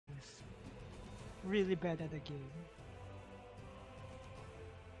really bad at the game.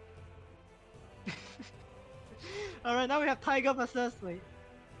 Alright, now we have Tiger versus wait.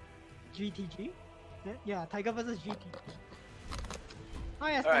 GTG? Yeah, Tiger versus GTG. Oh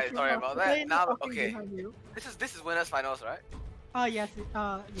yes, Alright, sorry about that. Now okay. You. This is winners finals, right? Oh yes,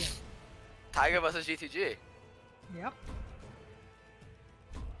 yeah. Tiger versus GTG. Yep.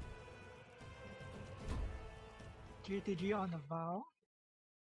 GTG on the vow.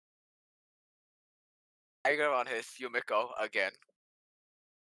 Tiger on his Yumiko again.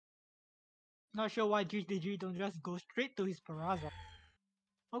 Not sure why GTG don't just go straight to his Peraza.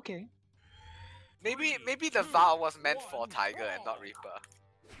 Okay. Maybe the vow was meant for Tiger and not Reaper.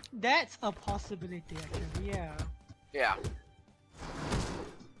 That's a possibility actually, yeah. Yeah.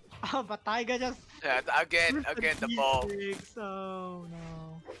 Oh, but Tiger just again the ball. Oh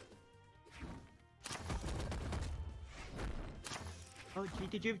no. Oh,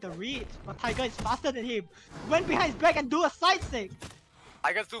 GTG with the read, but Tiger is faster than him. Went behind his back and do a side stick.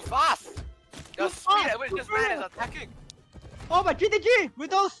 Tiger's too fast. The speed at which this man is attacking. Oh, but GTG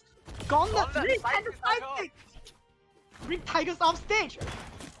with those gauntlets, Gauntlet, read side and the stick, side Tiger. stick. Bring Tigers off stage.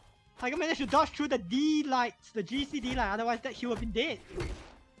 Tiger managed to dodge through the D lights, the GC D light. Otherwise, that he would have been dead.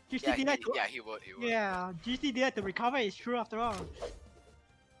 GC D light. Yeah, he would. Yeah, GC D light to recover is true after all.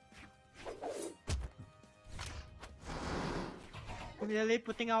 Immediately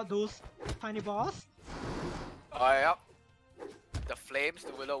putting out those tiny balls. Oh yep. The flames,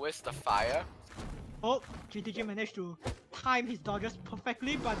 the will-o-wisp, the fire. Oh, GTG managed to time his dodges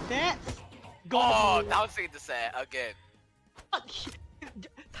perfectly, but that's Oh, bouncing in the air again.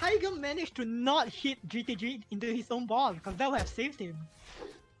 Tiger managed to not hit GTG into his own ball because that would have saved him.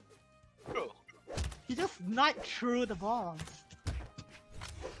 True. He just sniped through the balls.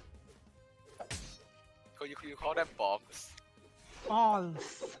 You call them bombs.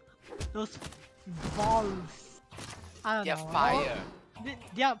 Balls. Those balls. I don't Yeah, know. fire.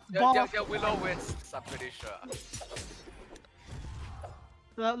 Yeah, balls. They're will-o-wisps, I'm pretty sure.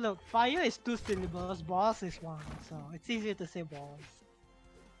 Look, fire is 2 syllables, balls is 1, so it's easier to say balls.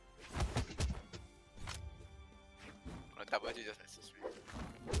 Double G just messaged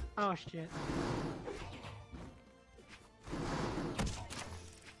me. Oh shit.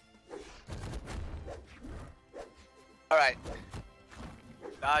 Alright.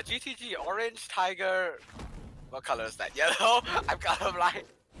 GTG, orange, tiger. What color is that? Yellow? I'm colorblind.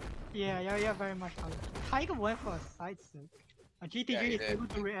 Yeah, you're very much color. Tiger went for a side stick. GTG is able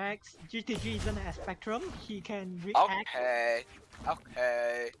to react. GTG isn't a spectrum. He can react.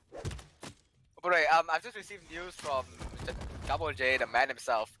 Okay. But wait, I've just received news from Double J, the man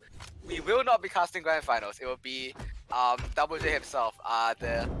himself. We will not be casting grand finals. It will be Double J himself,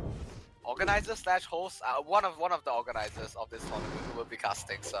 the organizer slash host, one of the organizers of this tournament who will be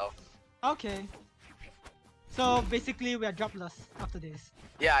casting. So. Okay. So basically, we are jobless after this.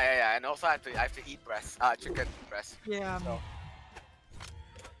 Yeah, and also I have to eat breast, chicken breast. Yeah. So.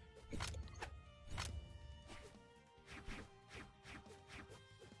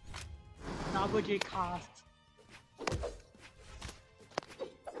 Double J cast.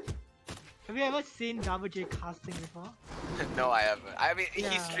 Have you ever seen Double J casting before? No, I haven't. I mean,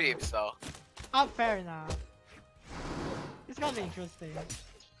 he streams, so. Oh, fair enough. It's gonna be interesting.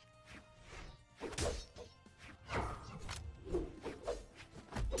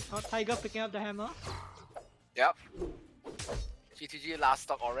 Oh, Tiger picking up the hammer. Yep. GTG last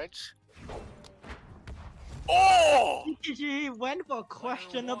stock orange. Oh! GTG went for a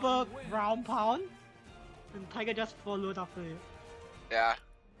questionable ground pound, and Tiger just followed after it. Yeah.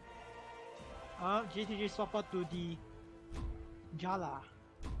 GTG swap out to the Jala.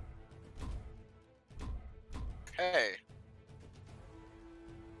 Hey.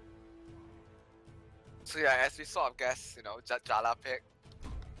 So yeah, as we sort of guess, you know, Jala pick.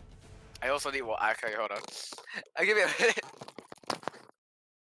 I also need what? Okay, hold on. I'll give it a minute.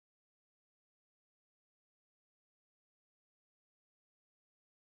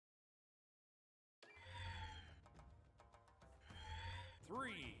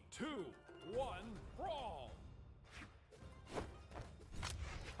 Three, 2, 1, brawl!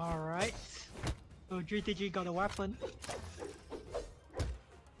 Alright. So GTG got a weapon.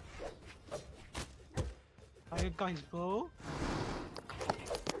 Tiger got his bow.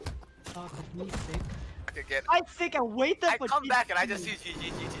 Oh, the stick. Again. I think I waited for come GTG. back and I just see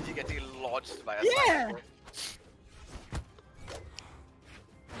GTG getting launched by a Yeah!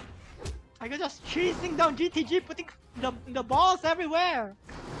 Tiger just chasing down GTG, putting the balls everywhere.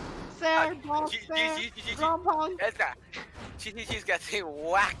 Sir, balls, ground pound. GTG's getting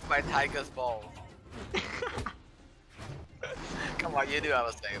whacked by Tiger's balls. Come on, you knew I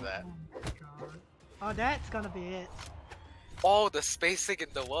was saying that. Oh my god. Oh, that's gonna be it. All the spacing in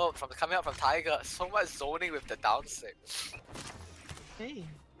the world from coming out from Tiger. So much zoning with the down stick. Hey.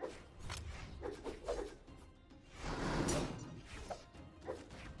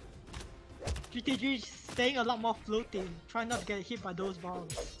 GTG is staying a lot more floating. Try not to get hit by those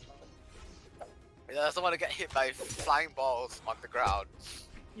balls. He doesn't want to get hit by flying balls on the ground.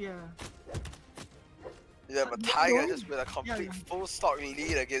 Yeah. Yeah, but No, Tiger no. just with a complete Yeah. full stock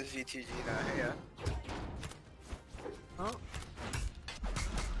lead against GTG now. Yeah. Oh.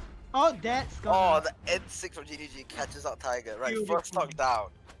 Oh, that's Oh, gonna. the N6 from GTG catches out Tiger. Right, Beautiful. first stock down.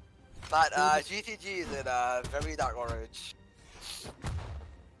 But Beautiful. GTG is in very dark orange.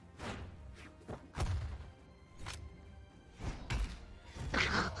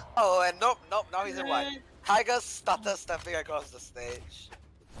 Oh, and nope, now he's in white. Tiger started stepping across the stage.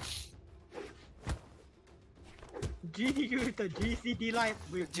 GTG with the GCD light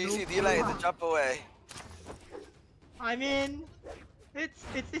with GCD no light is power. a jump away. I mean,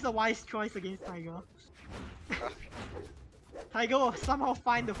 it's a wise choice against Tiger. Tiger will somehow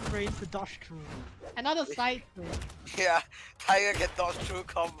find the frame to dodge through. Another side frame. Yeah, Tiger can dodge through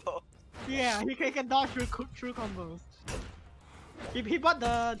combo. Yeah, he can dodge through combos. He bought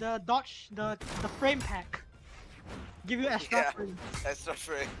the dodge the frame pack. Give you extra Yeah. frames. Extra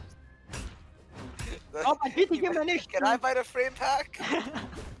frame. Oh, but GTG managed Can to... I buy the frame pack?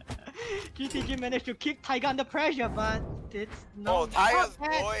 GTG managed to keep Tiger under pressure, but it's Oh, not. Tiger's not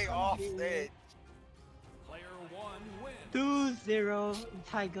bad. going off stage. Player 1 wins. 2-0 in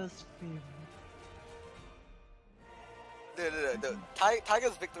Tiger's favor. The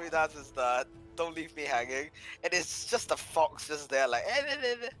Tiger's victory dance is the "Don't leave me hanging," and it's just a fox just there like.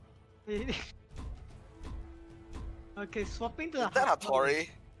 Okay, swapping to Is the that Hattori?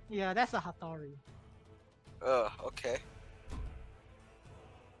 Yeah, that's a Hattori. Okay.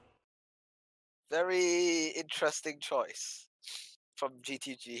 Very interesting choice from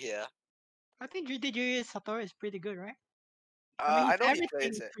GTG here. I think GTG's Hattori is pretty good, right? I know he everything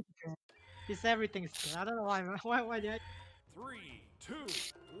plays is it. pretty good. His everything is good. I don't know why did I... 3, 2,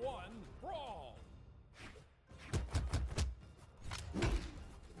 1, brawl.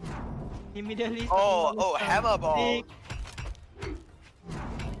 Immediately. Oh, hammer ball.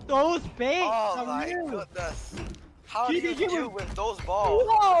 Those baits Oh are my real. goodness. How do you GTG deal with- with those balls?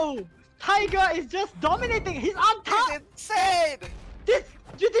 Whoa! Tiger is just dominating. He's on top. It's insane! This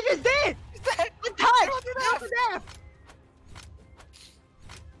GTG is dead. Untouched. Zero to Zero death. to death.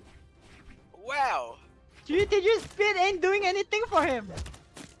 Wow. GTG's speed ain't doing anything for him.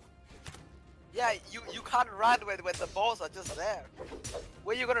 Yeah, you can't run when the balls are just there.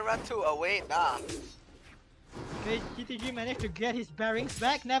 Where you gonna run to? Away? Nah. Okay, GTG managed to get his bearings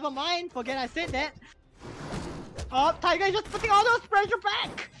back. Never mind. Forget I said that. Oh, Tiger is just putting all those pressure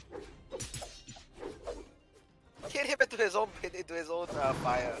back. Hit him into his own pit, into his own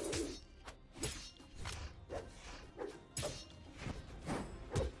fire.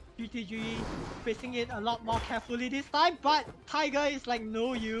 GTG facing it a lot more carefully this time, but Tiger is like,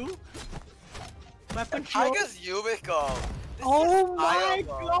 no you. Weapon throw. Tiger's Yumiko. This Oh is my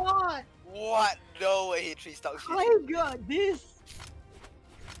fireball. god! What? No way he 3-stock GTG. Tiger, this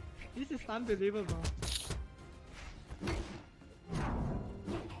is unbelievable.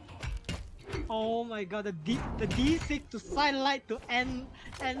 Oh my god, the D6 to side light to end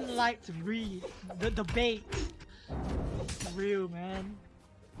light to read. The bait. Real, man.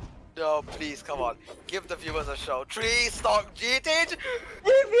 No, please, come on. Give the viewers a show. 3-stock GTG!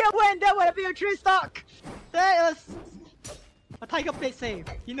 If you win, that would be a 3-stock! That was a Tiger played safe.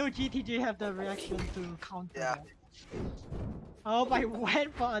 You know GTG have the reaction to counter Yeah. that. Oh, but he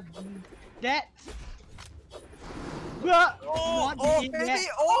went for that. But Oh, not oh, the baby! net.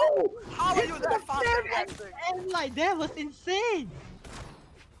 Oh! How are you It's that the fast same at reacting? and like that was insane.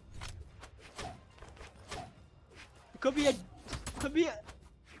 It could be a.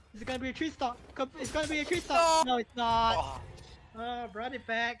 Is it gonna be a 3-stock? It's gonna be a 3-stock. No, it's not. Oh, Brought it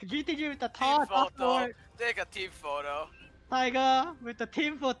back. GTG with the team toss photo. afterward. Take a team photo. Tiger with the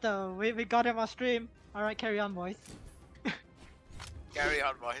team photo. We got him on stream. Alright, carry on, boys. Carry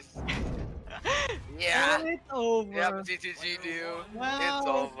on, boys. Yeah. It's over. Yep, GTG knew. Wow. It's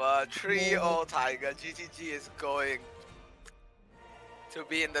over. 3-0 Tiger. GTG is going to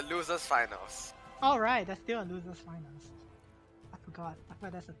be in the losers finals. Alright, that's still a losers finals. I forgot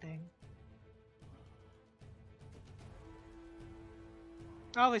that's a thing.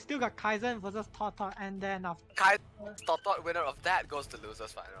 Oh, we still got Kaizen versus Toto, and then Kai thought winner of that goes to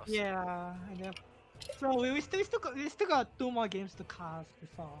losers finals. yeah, and then so we still got 2 more games to cast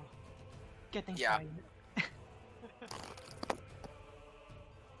before getting Yeah. started.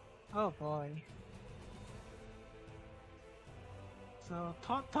 Oh boy. So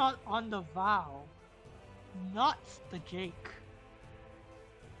Tot on the Vow, not the Jake.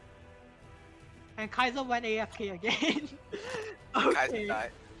 And Kaiser went AFK again. Okay. Kaiser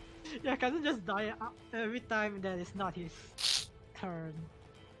died. Yeah, Kaiser just died every time that it's not his turn.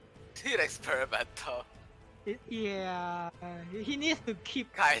 He's experimental. Yeah, he needs to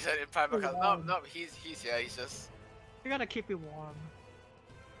keep. Kaiser in private class. No, warm. no, he's here. He's just. We gotta keep it warm.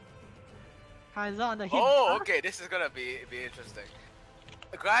 Kaiser on the hit. Oh, okay. This is gonna be interesting.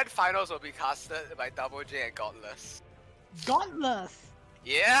 The grand finals will be casted by Double J and Godless. Godless.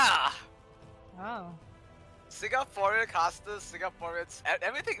 Yeah. Wow. Singaporean casters, Singaporeans,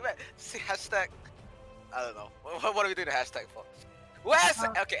 everything. Hashtag. I don't know. What are we doing the hashtag for? Where's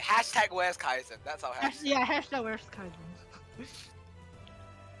okay? Hashtag Where's Kaizen? That's our hashtag. Yeah, hashtag where's Kaizen.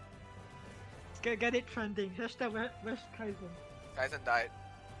 Get it trending. Hashtag where's Kaizen. Kaizen died.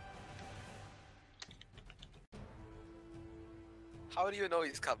 How do you know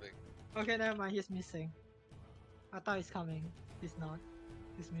he's coming? Okay, never mind. He's missing. I thought he's coming. He's not.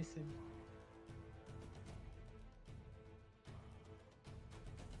 He's missing.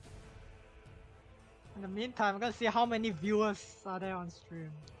 In the meantime, I'm gonna see how many viewers are there on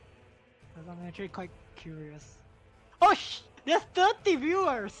stream. Because I'm actually quite curious. Oh there's 30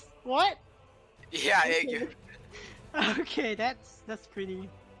 viewers! What? Yeah, Okay. Okay, that's pretty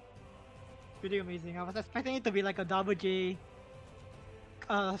amazing. I was expecting it to be like a Double J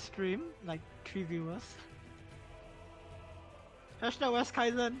stream, like 3 viewers. Hashtag West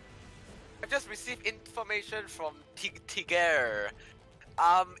Kaizen. I just received information from Tiger.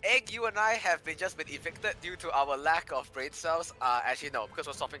 Egg, you and I have just been evicted due to our lack of brain cells. Actually no, because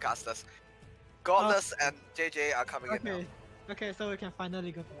we're swapping casters. Godless and JJ are coming in now. Okay, so we can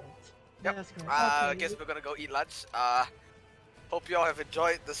finally go for it. Yep. That's great. I Okay. guess we're gonna go eat lunch. Hope you all have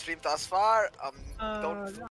enjoyed the stream thus far. Don't